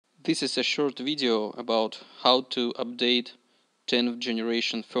This is a short video about how to update 10th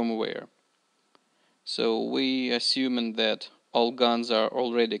generation firmware. So we assuming that all guns are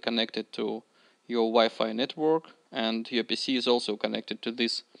already connected to your Wi-Fi network and your PC is also connected to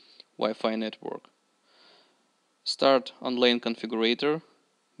this Wi-Fi network. Start on lane configurator,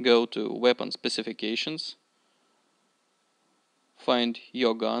 go to weapon specifications, find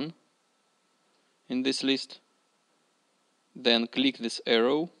your gun in this list, then click this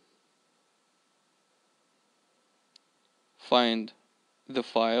arrow, find the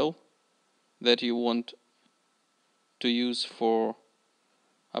file that you want to use for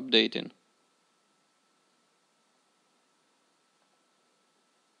updating.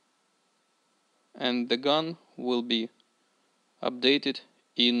 And the gun will be updated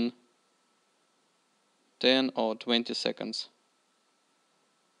in 10 or 20 seconds.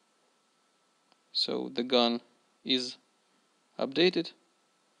 So the gun is updated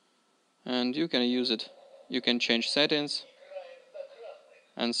and you can use it. You can change settings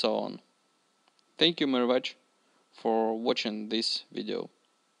and so on. Thank you very much for watching this video.